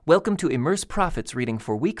Welcome to Immerse Prophets reading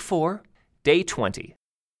for Week 4, Day 20.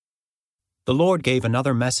 The Lord gave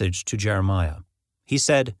another message to Jeremiah. He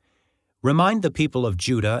said, "Remind the people of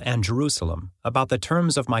Judah and Jerusalem about the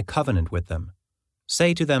terms of my covenant with them.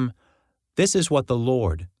 Say to them, 'This is what the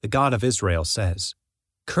Lord, the God of Israel, says.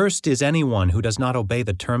 Cursed is anyone who does not obey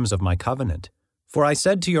the terms of my covenant. For I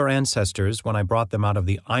said to your ancestors when I brought them out of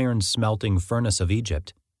the iron-smelting furnace of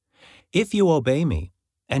Egypt, if you obey me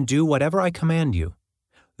and do whatever I command you,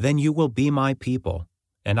 then you will be my people,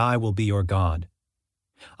 and I will be your God.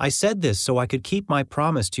 I said this so I could keep my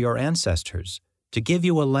promise to your ancestors, to give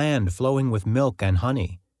you a land flowing with milk and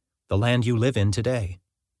honey, the land you live in today.'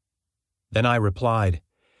 Then I replied,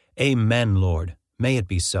 'Amen, Lord, may it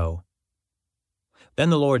be so.' Then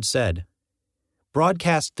the Lord said,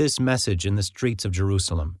 'Broadcast this message in the streets of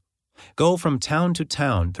Jerusalem. Go from town to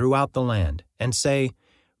town throughout the land, and say,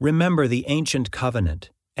 remember the ancient covenant,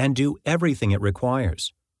 and do everything it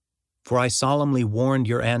requires. For I solemnly warned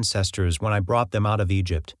your ancestors when I brought them out of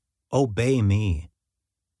Egypt, obey me.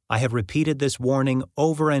 I have repeated this warning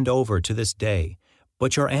over and over to this day,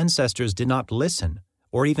 but your ancestors did not listen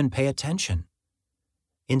or even pay attention.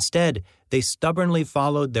 Instead, they stubbornly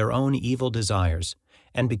followed their own evil desires,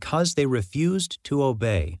 and because they refused to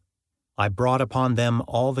obey, I brought upon them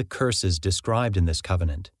all the curses described in this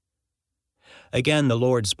covenant. Again the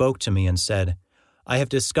Lord spoke to me and said, I have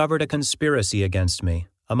discovered a conspiracy against me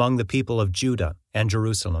among the people of Judah and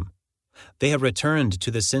Jerusalem. They have returned to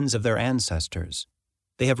the sins of their ancestors.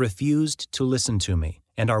 They have refused to listen to me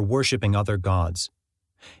and are worshiping other gods.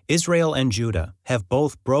 Israel and Judah have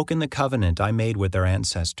both broken the covenant I made with their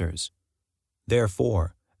ancestors.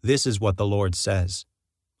 Therefore, this is what the Lord says.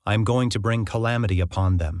 I am going to bring calamity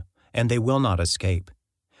upon them, and they will not escape.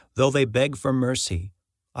 Though they beg for mercy,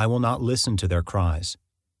 I will not listen to their cries.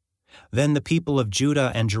 Then the people of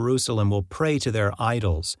Judah and Jerusalem will pray to their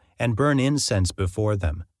idols and burn incense before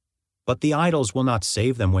them. But the idols will not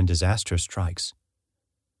save them when disaster strikes.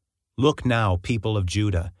 Look now, people of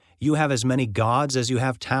Judah, you have as many gods as you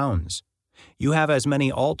have towns. You have as many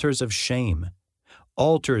altars of shame,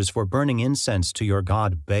 altars for burning incense to your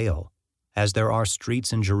god Baal, as there are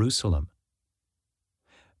streets in Jerusalem.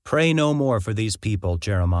 Pray no more for these people,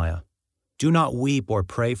 Jeremiah. Do not weep or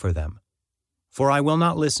pray for them, for I will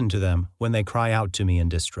not listen to them when they cry out to me in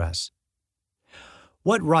distress.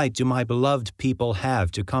 What right do my beloved people have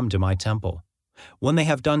to come to my temple, when they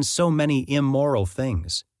have done so many immoral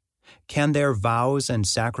things? Can their vows and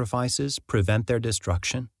sacrifices prevent their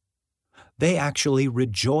destruction? They actually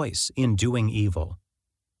rejoice in doing evil.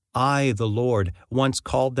 I, the Lord, once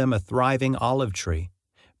called them a thriving olive tree,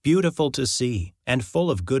 beautiful to see and full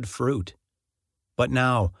of good fruit. But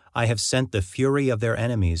now I have sent the fury of their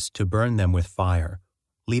enemies to burn them with fire,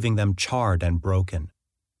 leaving them charred and broken.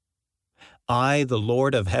 I, the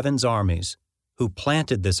Lord of heaven's armies, who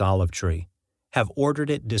planted this olive tree, have ordered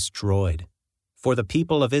it destroyed. For the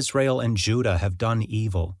people of Israel and Judah have done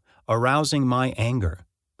evil, arousing my anger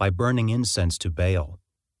by burning incense to Baal.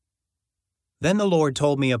 Then the Lord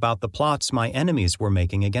told me about the plots my enemies were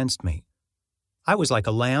making against me. I was like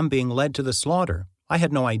a lamb being led to the slaughter. I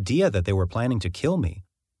had no idea that they were planning to kill me.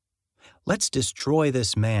 Let's destroy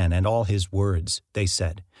this man and all his words, they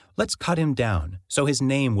said. Let's cut him down, so his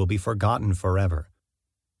name will be forgotten forever.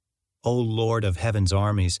 O Lord of heaven's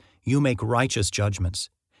armies, you make righteous judgments,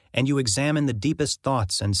 and you examine the deepest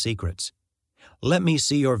thoughts and secrets. Let me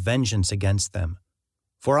see your vengeance against them,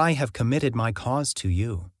 for I have committed my cause to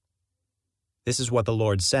you. This is what the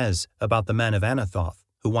Lord says about the men of Anathoth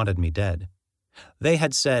who wanted me dead. They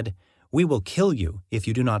had said, we will kill you if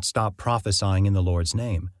you do not stop prophesying in the Lord's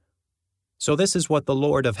name. So this is what the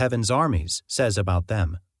Lord of heaven's armies says about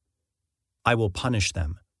them. I will punish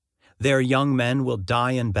them. Their young men will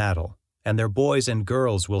die in battle, and their boys and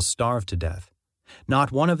girls will starve to death.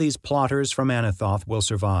 Not one of these plotters from Anathoth will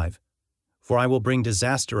survive, for I will bring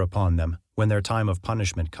disaster upon them when their time of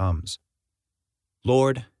punishment comes.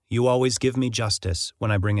 Lord, you always give me justice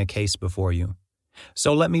when I bring a case before you.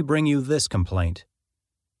 So let me bring you this complaint.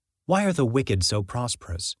 Why are the wicked so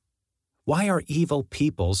prosperous? Why are evil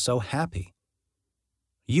people so happy?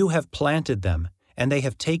 You have planted them, and they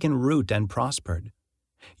have taken root and prospered.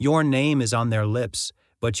 Your name is on their lips,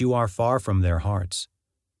 but you are far from their hearts.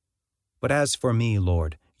 But as for me,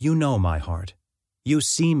 Lord, you know my heart. You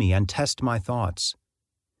see me and test my thoughts.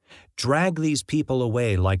 Drag these people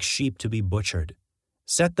away like sheep to be butchered.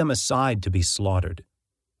 Set them aside to be slaughtered.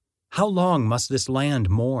 How long must this land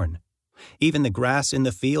mourn? Even the grass in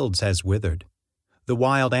the fields has withered. The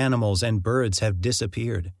wild animals and birds have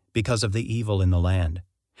disappeared because of the evil in the land.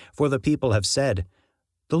 For the people have said,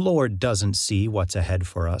 the Lord doesn't see what's ahead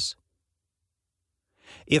for us.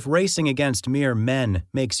 If racing against mere men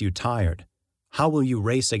makes you tired, how will you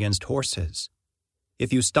race against horses?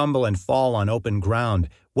 If you stumble and fall on open ground,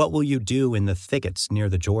 what will you do in the thickets near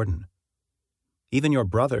the Jordan? Even your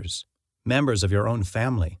brothers, members of your own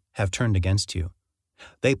family, have turned against you.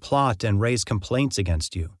 They plot and raise complaints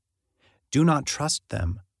against you. Do not trust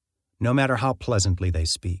them, no matter how pleasantly they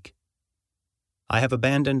speak. I have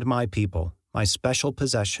abandoned my people, my special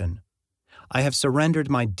possession. I have surrendered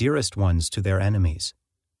my dearest ones to their enemies.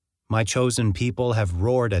 My chosen people have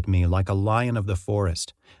roared at me like a lion of the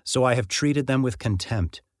forest, so I have treated them with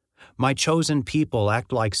contempt. My chosen people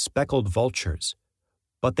act like speckled vultures,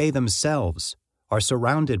 but they themselves are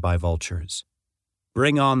surrounded by vultures.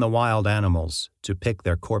 Bring on the wild animals to pick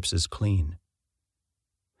their corpses clean.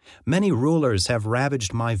 Many rulers have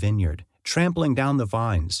ravaged my vineyard, trampling down the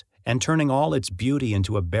vines and turning all its beauty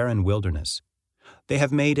into a barren wilderness. They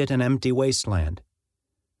have made it an empty wasteland.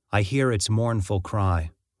 I hear its mournful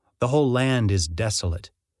cry. The whole land is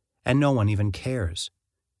desolate, and no one even cares.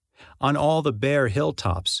 On all the bare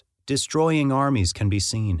hilltops, destroying armies can be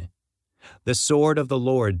seen. The sword of the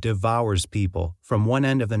Lord devours people from one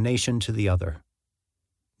end of the nation to the other.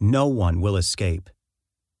 No one will escape.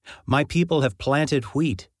 My people have planted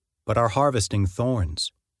wheat, but are harvesting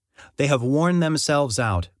thorns. They have worn themselves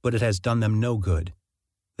out, but it has done them no good.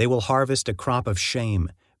 They will harvest a crop of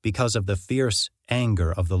shame because of the fierce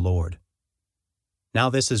anger of the Lord. Now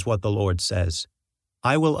this is what the Lord says: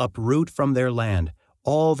 I will uproot from their land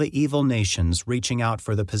all the evil nations reaching out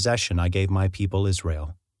for the possession I gave my people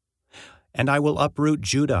Israel. And I will uproot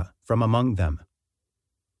Judah from among them.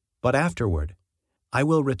 But afterward, I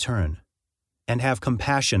will return and have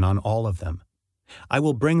compassion on all of them. I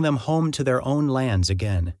will bring them home to their own lands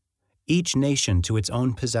again, each nation to its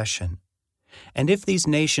own possession. And if these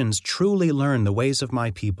nations truly learn the ways of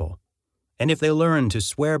my people, and if they learn to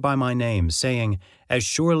swear by my name, saying, As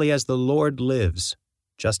surely as the Lord lives,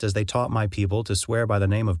 just as they taught my people to swear by the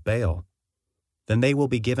name of Baal, then they will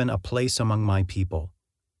be given a place among my people.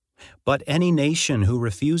 But any nation who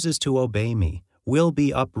refuses to obey me will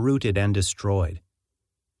be uprooted and destroyed.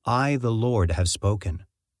 I, the Lord, have spoken.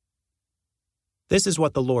 This is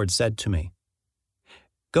what the Lord said to me: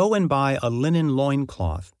 Go and buy a linen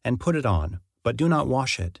loincloth and put it on, but do not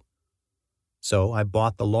wash it. So I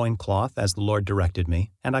bought the loincloth as the Lord directed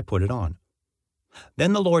me, and I put it on.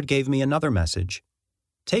 Then the Lord gave me another message.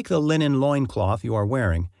 Take the linen loincloth you are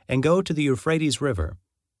wearing and go to the Euphrates River.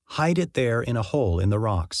 Hide it there in a hole in the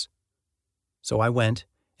rocks. So I went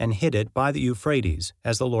and hid it by the Euphrates,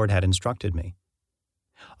 as the Lord had instructed me.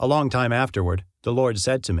 A long time afterward, the Lord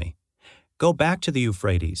said to me, Go back to the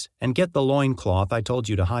Euphrates and get the loincloth I told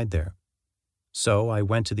you to hide there. So I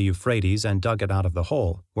went to the Euphrates and dug it out of the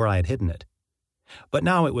hole where I had hidden it. But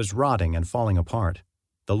now it was rotting and falling apart.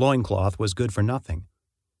 The loincloth was good for nothing.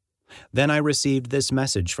 Then I received this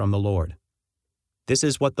message from the Lord. This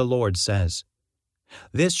is what the Lord says: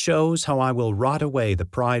 This shows how I will rot away the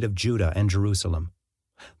pride of Judah and Jerusalem.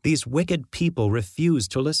 These wicked people refuse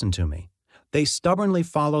to listen to me. They stubbornly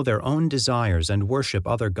follow their own desires and worship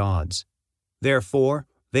other gods. Therefore,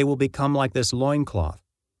 they will become like this loincloth,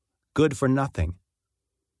 good for nothing.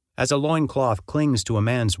 As a loincloth clings to a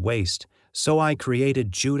man's waist, so I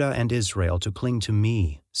created Judah and Israel to cling to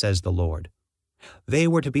me, says the Lord. They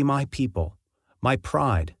were to be my people, my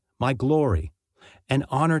pride, my glory, an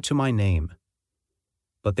honor to my name.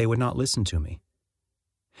 But they would not listen to me.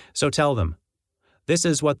 So tell them, This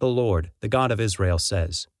is what the Lord, the God of Israel,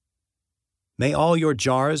 says: May all your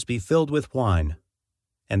jars be filled with wine.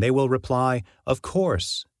 And they will reply, Of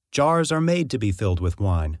course, jars are made to be filled with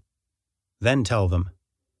wine. Then tell them,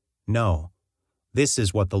 No, this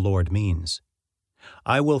is what the Lord means.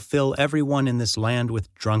 I will fill everyone in this land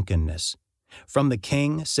with drunkenness, from the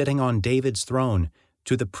king sitting on David's throne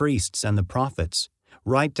to the priests and the prophets,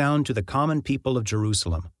 right down to the common people of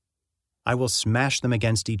Jerusalem. I will smash them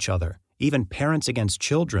against each other, even parents against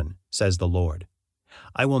children, says the Lord.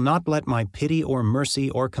 I will not let my pity or mercy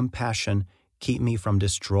or compassion keep me from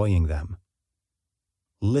destroying them.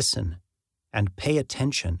 Listen and pay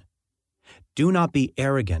attention. Do not be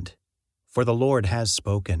arrogant, for the Lord has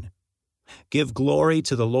spoken. Give glory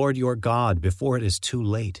to the Lord your God before it is too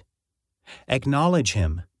late. Acknowledge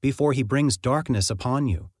him before he brings darkness upon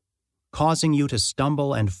you, causing you to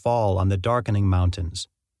stumble and fall on the darkening mountains.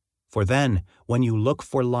 For then, when you look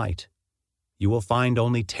for light, you will find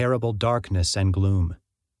only terrible darkness and gloom.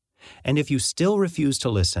 And if you still refuse to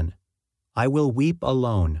listen, I will weep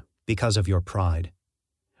alone because of your pride.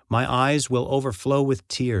 My eyes will overflow with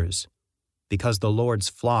tears, because the Lord's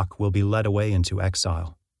flock will be led away into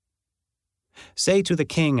exile. Say to the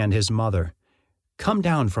king and his mother, Come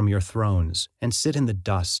down from your thrones and sit in the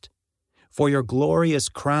dust, for your glorious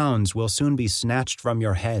crowns will soon be snatched from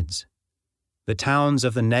your heads. The towns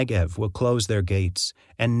of the Negev will close their gates,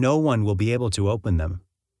 and no one will be able to open them.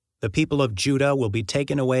 The people of Judah will be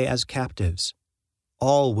taken away as captives.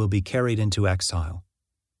 All will be carried into exile.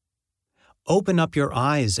 Open up your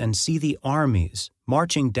eyes and see the armies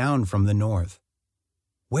marching down from the north.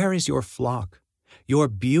 Where is your flock, your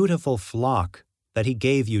beautiful flock that he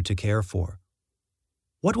gave you to care for?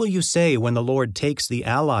 What will you say when the Lord takes the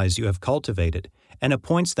allies you have cultivated and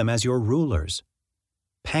appoints them as your rulers?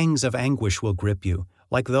 Pangs of anguish will grip you,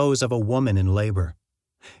 like those of a woman in labor.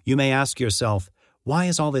 You may ask yourself, why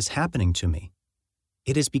is all this happening to me?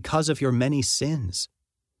 It is because of your many sins.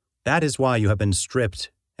 That is why you have been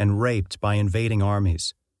stripped and raped by invading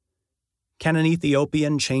armies. Can an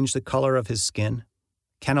Ethiopian change the color of his skin?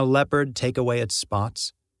 Can a leopard take away its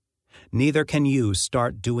spots? Neither can you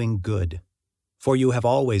start doing good, for you have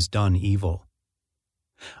always done evil.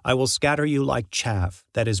 I will scatter you like chaff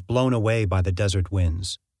that is blown away by the desert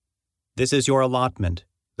winds. This is your allotment,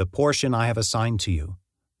 the portion I have assigned to you,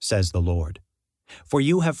 says the Lord. For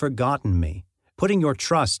you have forgotten me, putting your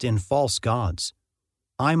trust in false gods.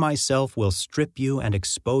 I myself will strip you and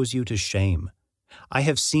expose you to shame. I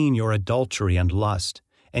have seen your adultery and lust,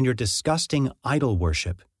 and your disgusting idol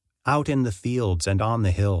worship, out in the fields and on the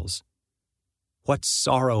hills. What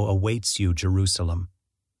sorrow awaits you, Jerusalem!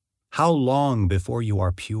 How long before you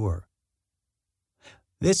are pure?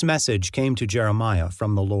 This message came to Jeremiah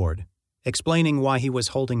from the Lord, explaining why he was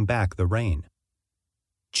holding back the rain.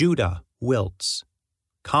 Judah wilts.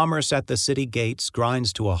 Commerce at the city gates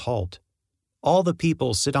grinds to a halt. All the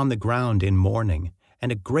people sit on the ground in mourning,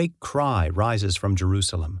 and a great cry rises from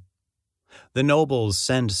Jerusalem. The nobles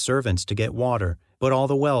send servants to get water, but all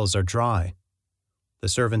the wells are dry. The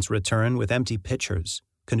servants return with empty pitchers,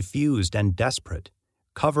 confused and desperate,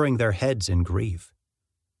 covering their heads in grief.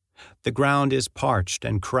 The ground is parched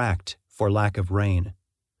and cracked for lack of rain.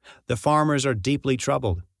 The farmers are deeply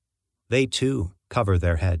troubled. They too cover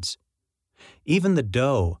their heads. Even the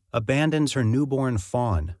doe abandons her newborn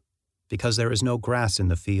fawn because there is no grass in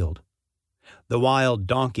the field. The wild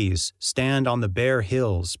donkeys stand on the bare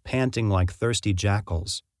hills panting like thirsty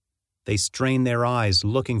jackals. They strain their eyes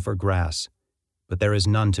looking for grass, but there is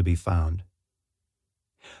none to be found.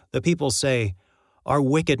 The people say, "Our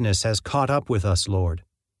wickedness has caught up with us, Lord.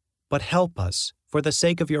 But help us, for the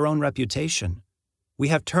sake of your own reputation. We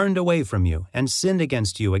have turned away from you and sinned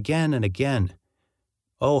against you again and again.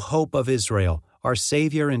 O hope of Israel, our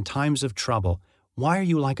Savior in times of trouble, why are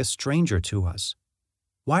you like a stranger to us?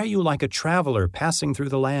 Why are you like a traveler passing through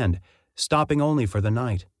the land, stopping only for the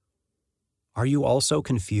night? Are you also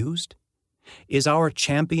confused? Is our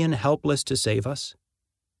champion helpless to save us?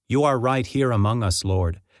 You are right here among us,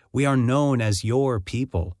 Lord. We are known as your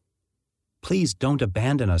people. Please don't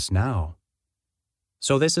abandon us now."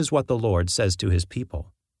 So this is what the Lord says to his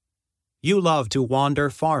people. "You love to wander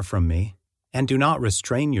far from me, and do not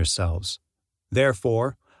restrain yourselves.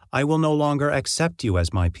 Therefore, I will no longer accept you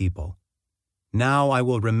as my people. Now I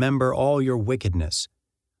will remember all your wickedness,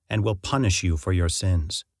 and will punish you for your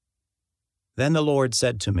sins." Then the Lord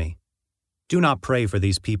said to me, "Do not pray for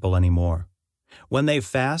these people anymore. When they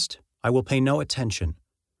fast, I will pay no attention.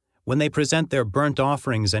 When they present their burnt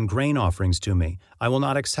offerings and grain offerings to me, I will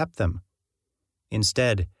not accept them.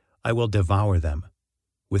 Instead, I will devour them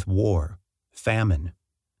with war, famine,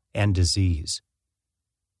 and disease."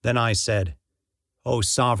 Then I said, "O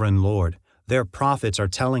sovereign Lord, their prophets are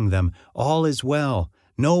telling them, 'All is well,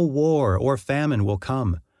 no war or famine will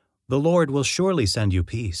come. The Lord will surely send you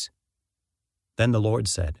peace.'" Then the Lord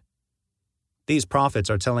said, "These prophets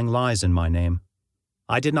are telling lies in my name.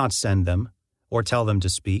 I did not send them or tell them to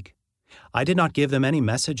speak. I did not give them any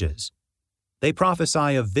messages. They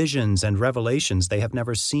prophesy of visions and revelations they have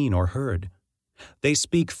never seen or heard. They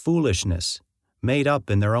speak foolishness, made up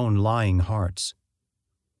in their own lying hearts.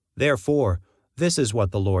 Therefore, this is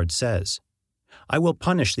what the Lord says. I will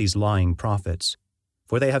punish these lying prophets,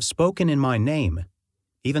 for they have spoken in my name,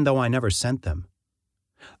 even though I never sent them.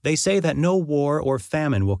 They say that no war or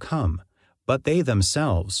famine will come, but they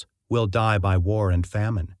themselves will die by war and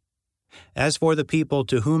famine. As for the people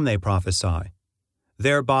to whom they prophesy,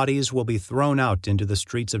 their bodies will be thrown out into the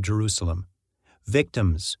streets of Jerusalem,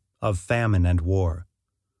 victims of famine and war.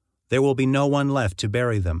 There will be no one left to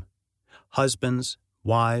bury them. Husbands,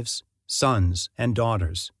 wives, sons, and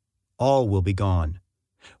daughters, all will be gone,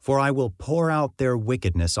 for I will pour out their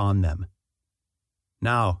wickedness on them.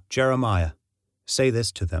 Now, Jeremiah, say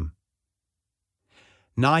this to them.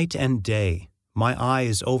 Night and day, my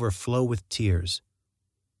eyes overflow with tears.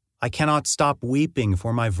 I cannot stop weeping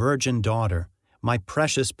for my virgin daughter, my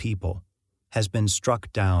precious people, has been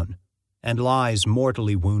struck down and lies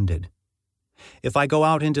mortally wounded. If I go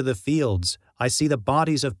out into the fields, I see the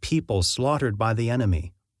bodies of people slaughtered by the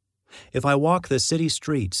enemy. If I walk the city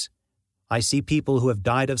streets, I see people who have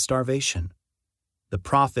died of starvation. The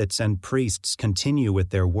prophets and priests continue with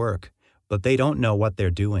their work, but they don't know what they're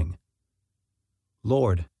doing.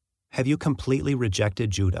 Lord, have you completely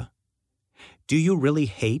rejected Judah? Do you really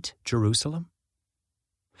hate Jerusalem?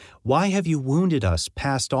 Why have you wounded us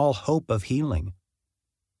past all hope of healing?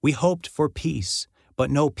 We hoped for peace, but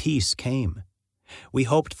no peace came. We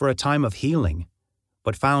hoped for a time of healing,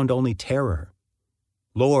 but found only terror.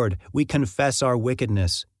 Lord, we confess our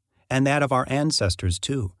wickedness, and that of our ancestors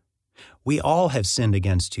too. We all have sinned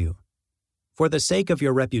against you. For the sake of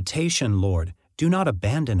your reputation, Lord, do not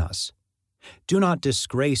abandon us. Do not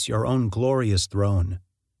disgrace your own glorious throne.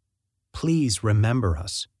 Please remember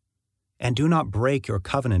us, and do not break your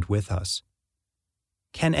covenant with us.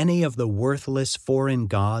 Can any of the worthless foreign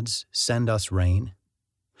gods send us rain?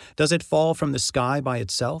 Does it fall from the sky by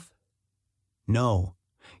itself? No,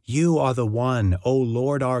 you are the one, O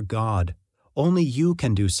Lord our God. Only you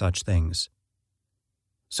can do such things.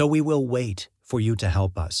 So we will wait for you to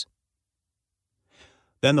help us.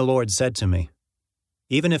 Then the Lord said to me,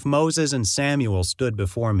 even if Moses and Samuel stood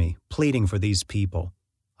before me, pleading for these people,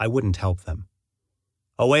 I wouldn't help them.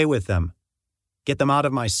 Away with them. Get them out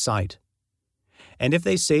of my sight. And if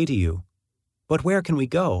they say to you, but where can we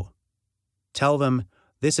go? Tell them,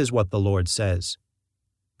 this is what the Lord says.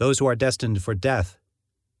 Those who are destined for death,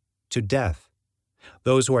 to death.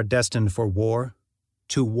 Those who are destined for war,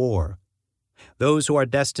 to war. Those who are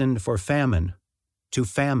destined for famine, to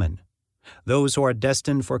famine. Those who are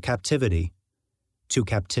destined for captivity, to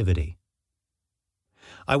captivity.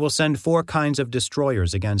 I will send 4 kinds of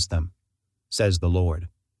destroyers against them, says the Lord.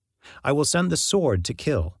 I will send the sword to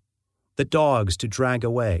kill, the dogs to drag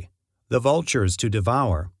away, the vultures to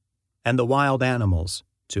devour, and the wild animals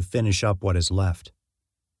to finish up what is left.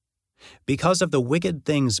 Because of the wicked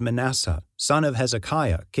things Manasseh, son of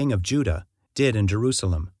Hezekiah, king of Judah, did in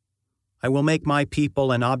Jerusalem, I will make my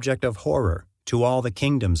people an object of horror to all the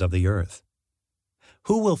kingdoms of the earth.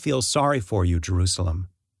 Who will feel sorry for you, Jerusalem?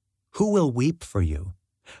 Who will weep for you?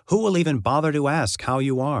 Who will even bother to ask how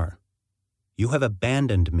you are? You have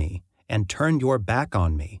abandoned me and turned your back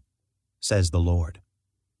on me, says the Lord.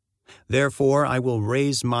 Therefore I will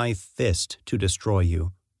raise my fist to destroy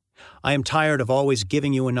you. I am tired of always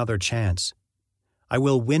giving you another chance. I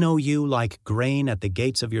will winnow you like grain at the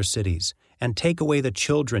gates of your cities and take away the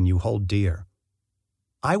children you hold dear.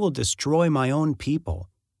 I will destroy my own people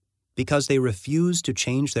because they refuse to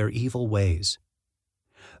change their evil ways.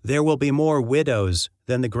 There will be more widows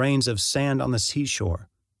than the grains of sand on the seashore.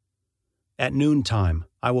 At noontime,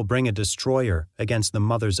 I will bring a destroyer against the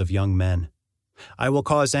mothers of young men. I will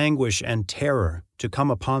cause anguish and terror to come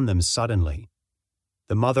upon them suddenly.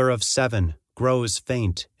 The mother of 7 grows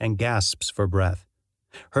faint and gasps for breath.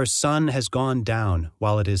 Her son has gone down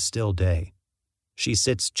while it is still day. She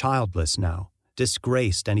sits childless now,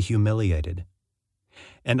 disgraced and humiliated.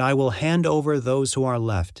 And I will hand over those who are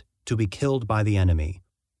left to be killed by the enemy.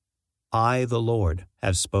 I, the Lord,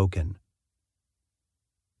 have spoken.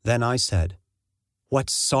 Then I said, what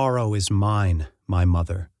sorrow is mine, my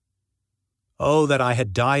mother! Oh, that I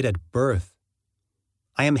had died at birth!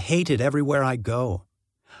 I am hated everywhere I go.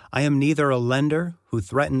 I am neither a lender who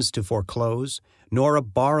threatens to foreclose, nor a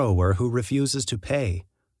borrower who refuses to pay.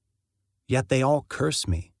 Yet they all curse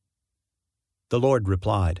me. The Lord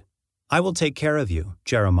replied, I will take care of you,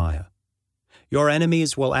 Jeremiah. Your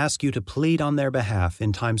enemies will ask you to plead on their behalf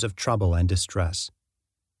in times of trouble and distress.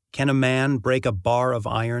 Can a man break a bar of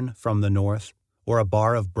iron from the north, or a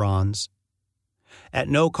bar of bronze? At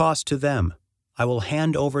no cost to them, I will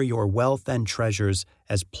hand over your wealth and treasures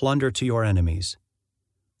as plunder to your enemies.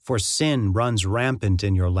 For sin runs rampant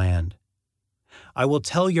in your land. I will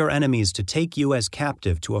tell your enemies to take you as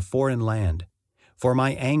captive to a foreign land, for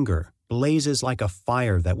my anger blazes like a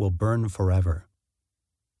fire that will burn forever.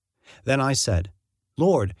 Then I said,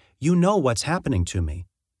 Lord, you know what's happening to me.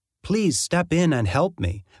 Please step in and help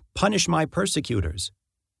me. Punish my persecutors.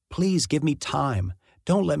 Please give me time.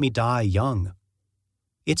 Don't let me die young.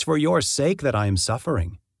 It's for your sake that I am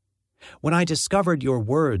suffering. When I discovered your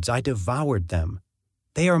words, I devoured them.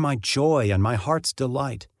 They are my joy and my heart's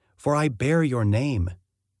delight, for I bear your name,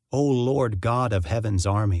 O Lord God of heaven's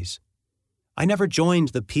armies. I never joined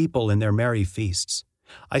the people in their merry feasts.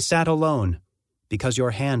 I sat alone, because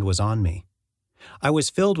your hand was on me. I was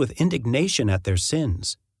filled with indignation at their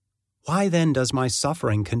sins. Why then does my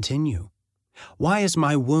suffering continue? Why is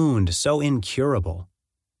my wound so incurable?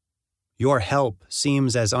 Your help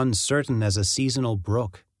seems as uncertain as a seasonal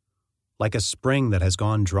brook, like a spring that has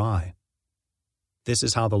gone dry. This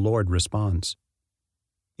is how the Lord responds.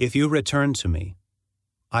 If you return to me,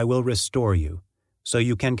 I will restore you, so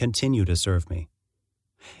you can continue to serve me.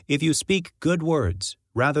 If you speak good words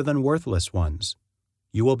rather than worthless ones,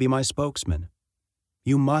 you will be my spokesman.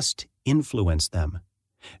 You must influence them.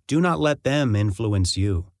 Do not let them influence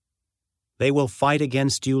you. They will fight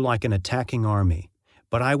against you like an attacking army,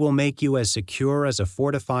 but I will make you as secure as a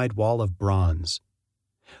fortified wall of bronze.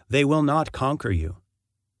 They will not conquer you,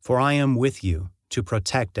 for I am with you to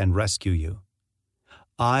protect and rescue you.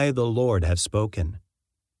 I, the Lord, have spoken.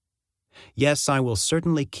 Yes, I will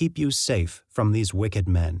certainly keep you safe from these wicked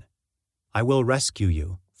men. I will rescue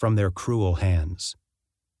you from their cruel hands.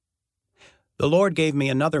 The Lord gave me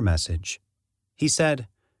another message. He said,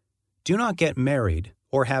 "Do not get married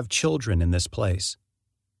or have children in this place,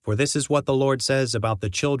 for this is what the Lord says about the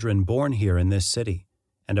children born here in this city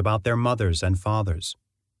and about their mothers and fathers.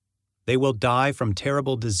 They will die from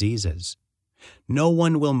terrible diseases. No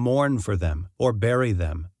one will mourn for them or bury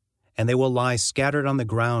them, and they will lie scattered on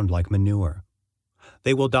the ground like manure.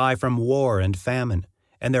 They will die from war and famine,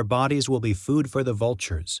 and their bodies will be food for the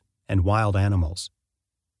vultures and wild animals."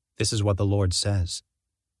 This is what the Lord says.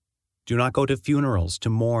 Do not go to funerals to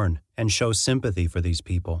mourn and show sympathy for these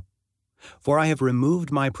people, for I have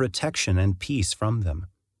removed my protection and peace from them.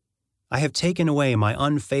 I have taken away my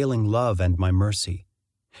unfailing love and my mercy.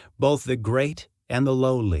 Both the great and the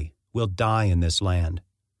lowly will die in this land.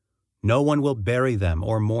 No one will bury them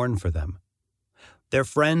or mourn for them. Their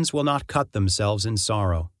friends will not cut themselves in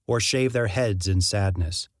sorrow or shave their heads in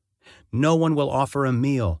sadness. No one will offer a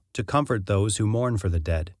meal to comfort those who mourn for the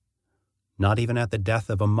dead, not even at the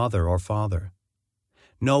death of a mother or father.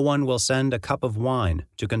 No one will send a cup of wine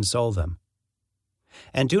to console them.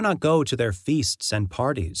 And do not go to their feasts and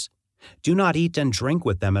parties. Do not eat and drink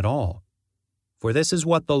with them at all. For this is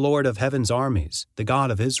what the Lord of heaven's armies, the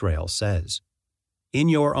God of Israel, says. In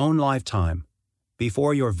your own lifetime,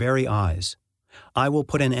 before your very eyes, I will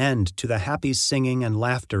put an end to the happy singing and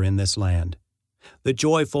laughter in this land. The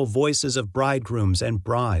joyful voices of bridegrooms and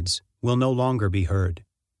brides will no longer be heard.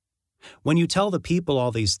 When you tell the people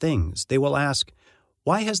all these things, they will ask,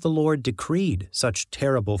 "Why has the Lord decreed such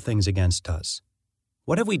terrible things against us?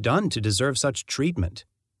 What have we done to deserve such treatment?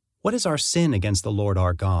 What is our sin against the Lord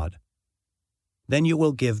our God?" Then you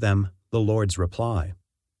will give them the Lord's reply.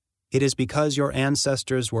 It is because your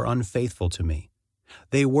ancestors were unfaithful to me.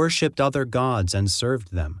 They worshipped other gods and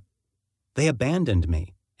served them. They abandoned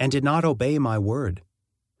me and did not obey my word.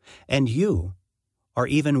 And you are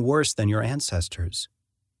even worse than your ancestors.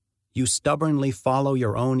 You stubbornly follow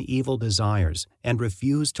your own evil desires and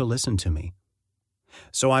refuse to listen to me.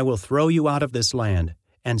 So I will throw you out of this land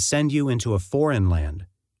and send you into a foreign land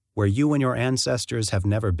where you and your ancestors have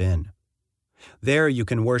never been. There you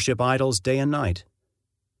can worship idols day and night,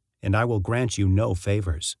 and I will grant you no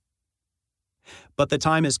favors. But the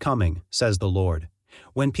time is coming, says the Lord,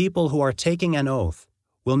 when people who are taking an oath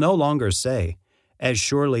will no longer say, "As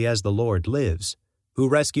surely as the Lord lives, who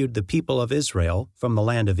rescued the people of Israel from the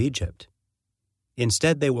land of Egypt."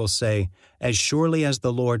 Instead they will say, "As surely as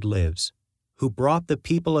the Lord lives, who brought the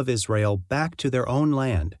people of Israel back to their own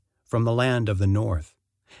land from the land of the north,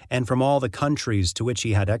 and from all the countries to which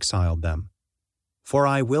he had exiled them. For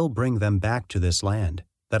I will bring them back to this land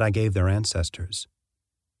that I gave their ancestors.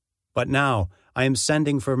 But now I am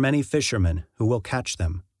sending for many fishermen who will catch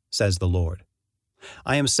them, says the Lord.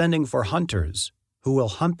 I am sending for hunters who will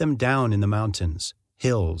hunt them down in the mountains,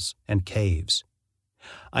 hills, and caves.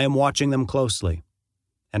 I am watching them closely,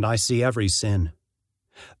 and I see every sin.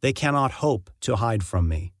 They cannot hope to hide from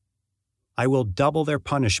me. I will double their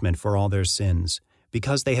punishment for all their sins,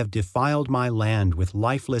 because they have defiled my land with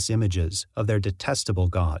lifeless images of their detestable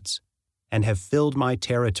gods, and have filled my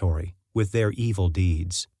territory with their evil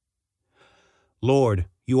deeds. Lord,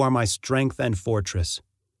 you are my strength and fortress,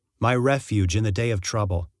 my refuge in the day of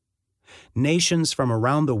trouble. Nations from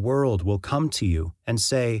around the world will come to you and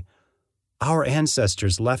say, "Our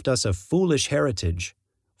ancestors left us a foolish heritage,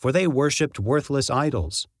 for they worshipped worthless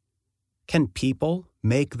idols." Can people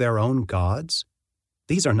make their own gods?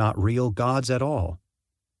 These are not real gods at all.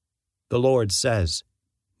 The Lord says,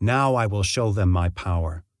 "Now I will show them my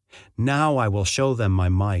power. Now I will show them my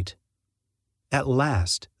might. At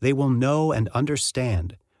last they will know and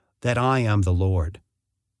understand that I am the Lord."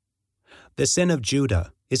 The sin of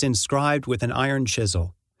Judah is inscribed with an iron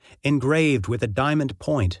chisel, engraved with a diamond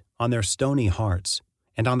point on their stony hearts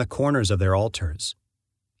and on the corners of their altars.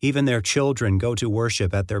 Even their children go to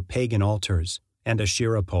worship at their pagan altars and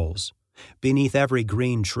Asherah poles, beneath every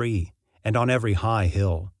green tree and on every high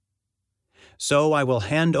hill. So I will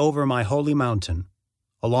hand over my holy mountain,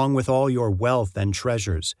 along with all your wealth and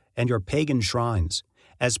treasures and your pagan shrines,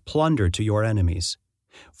 as plunder to your enemies.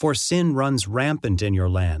 For sin runs rampant in your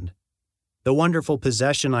land. The wonderful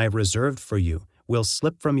possession I have reserved for you will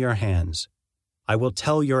slip from your hands. I will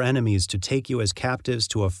tell your enemies to take you as captives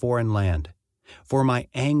to a foreign land, for my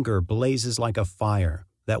anger blazes like a fire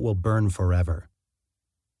that will burn forever.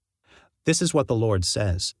 This is what the Lord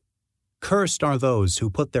says. Cursed are those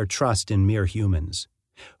who put their trust in mere humans,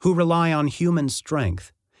 who rely on human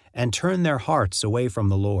strength and turn their hearts away from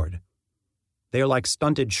the Lord. They are like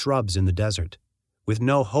stunted shrubs in the desert, with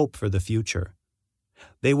no hope for the future.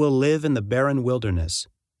 They will live in the barren wilderness,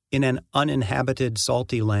 in an uninhabited,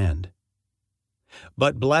 salty land.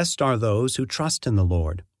 But blessed are those who trust in the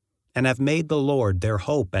Lord, and have made the Lord their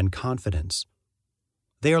hope and confidence.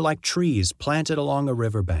 They are like trees planted along a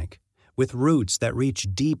riverbank, with roots that reach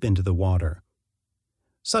deep into the water.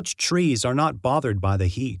 Such trees are not bothered by the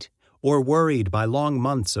heat, or worried by long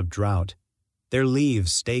months of drought. Their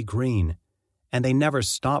leaves stay green, and they never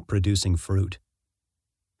stop producing fruit.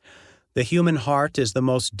 The human heart is the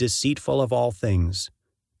most deceitful of all things,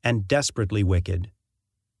 and desperately wicked.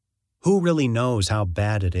 Who really knows how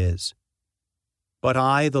bad it is? But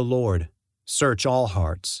I, the Lord, search all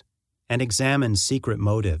hearts, and examine secret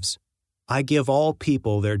motives. I give all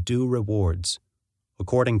people their due rewards,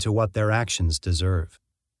 according to what their actions deserve.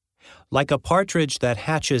 Like a partridge that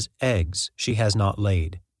hatches eggs she has not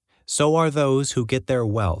laid, so are those who get their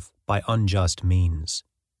wealth by unjust means.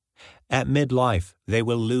 At midlife they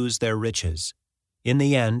will lose their riches. In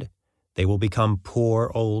the end, they will become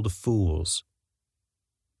poor old fools.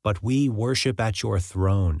 But we worship at your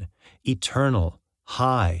throne, eternal,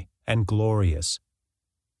 high, and glorious.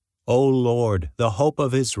 O Lord, the hope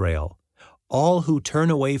of Israel, all who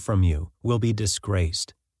turn away from you will be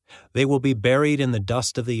disgraced. They will be buried in the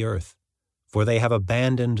dust of the earth, for they have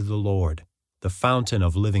abandoned the Lord, the fountain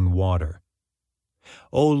of living water.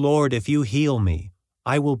 O Lord, if you heal me,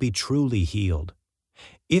 I will be truly healed.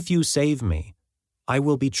 If you save me, I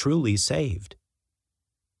will be truly saved.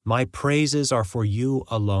 My praises are for you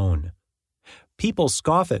alone. People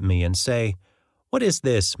scoff at me and say, "What is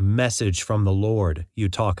this message from the Lord you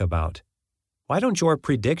talk about? Why don't your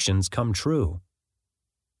predictions come true?"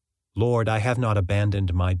 Lord, I have not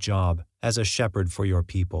abandoned my job as a shepherd for your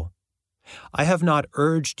people. I have not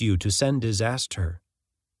urged you to send disaster.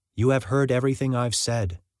 You have heard everything I've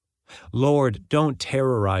said. Lord, don't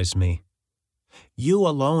terrorize me. You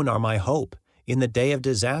alone are my hope in the day of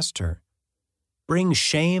disaster. Bring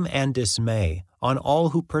shame and dismay on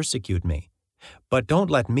all who persecute me, but don't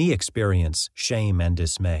let me experience shame and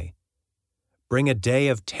dismay. Bring a day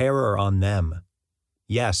of terror on them.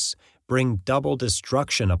 Yes, bring double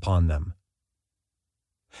destruction upon them.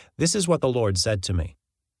 This is what the Lord said to me.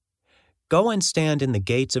 Go and stand in the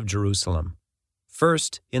gates of Jerusalem,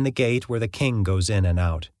 first in the gate where the king goes in and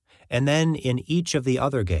out, and then in each of the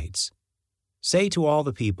other gates. Say to all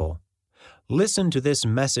the people, "Listen to this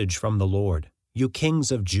message from the Lord, you kings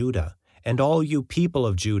of Judah, and all you people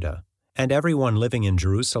of Judah, and everyone living in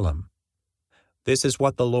Jerusalem. This is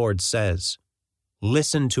what the Lord says.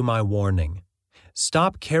 Listen to my warning.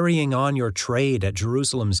 Stop carrying on your trade at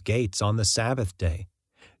Jerusalem's gates on the Sabbath day.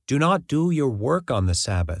 Do not do your work on the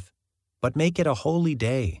Sabbath, but make it a holy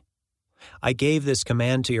day. I gave this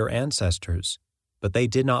command to your ancestors, but they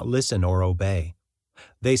did not listen or obey.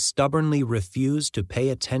 They stubbornly refused to pay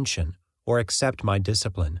attention or accept my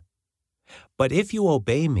discipline. But if you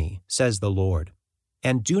obey me, says the Lord,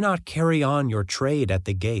 and do not carry on your trade at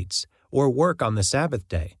the gates or work on the Sabbath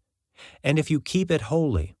day, and if you keep it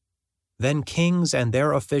holy, then kings and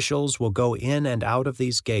their officials will go in and out of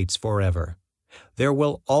these gates forever. There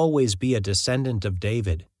will always be a descendant of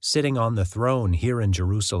David sitting on the throne here in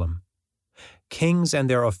Jerusalem. Kings and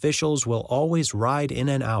their officials will always ride in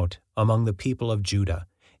and out among the people of Judah,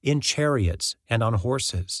 in chariots and on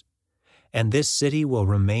horses, and this city will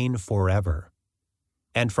remain forever.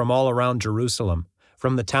 And from all around Jerusalem,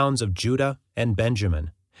 from the towns of Judah and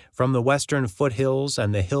Benjamin, from the western foothills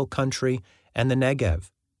and the hill country and the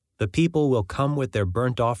Negev, the people will come with their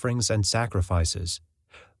burnt offerings and sacrifices.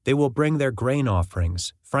 They will bring their grain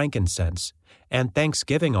offerings, frankincense, and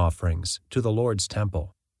thanksgiving offerings to the Lord's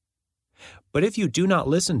temple. But if you do not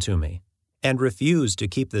listen to me, and refuse to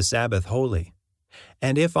keep the Sabbath holy,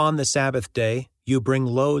 and if on the Sabbath day you bring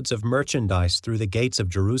loads of merchandise through the gates of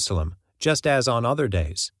Jerusalem, just as on other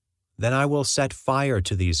days, then I will set fire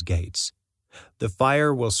to these gates. The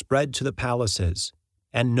fire will spread to the palaces,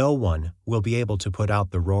 and no one will be able to put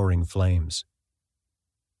out the roaring flames.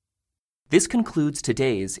 This concludes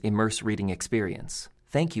today's Immerse Reading Experience.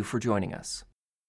 Thank you for joining us.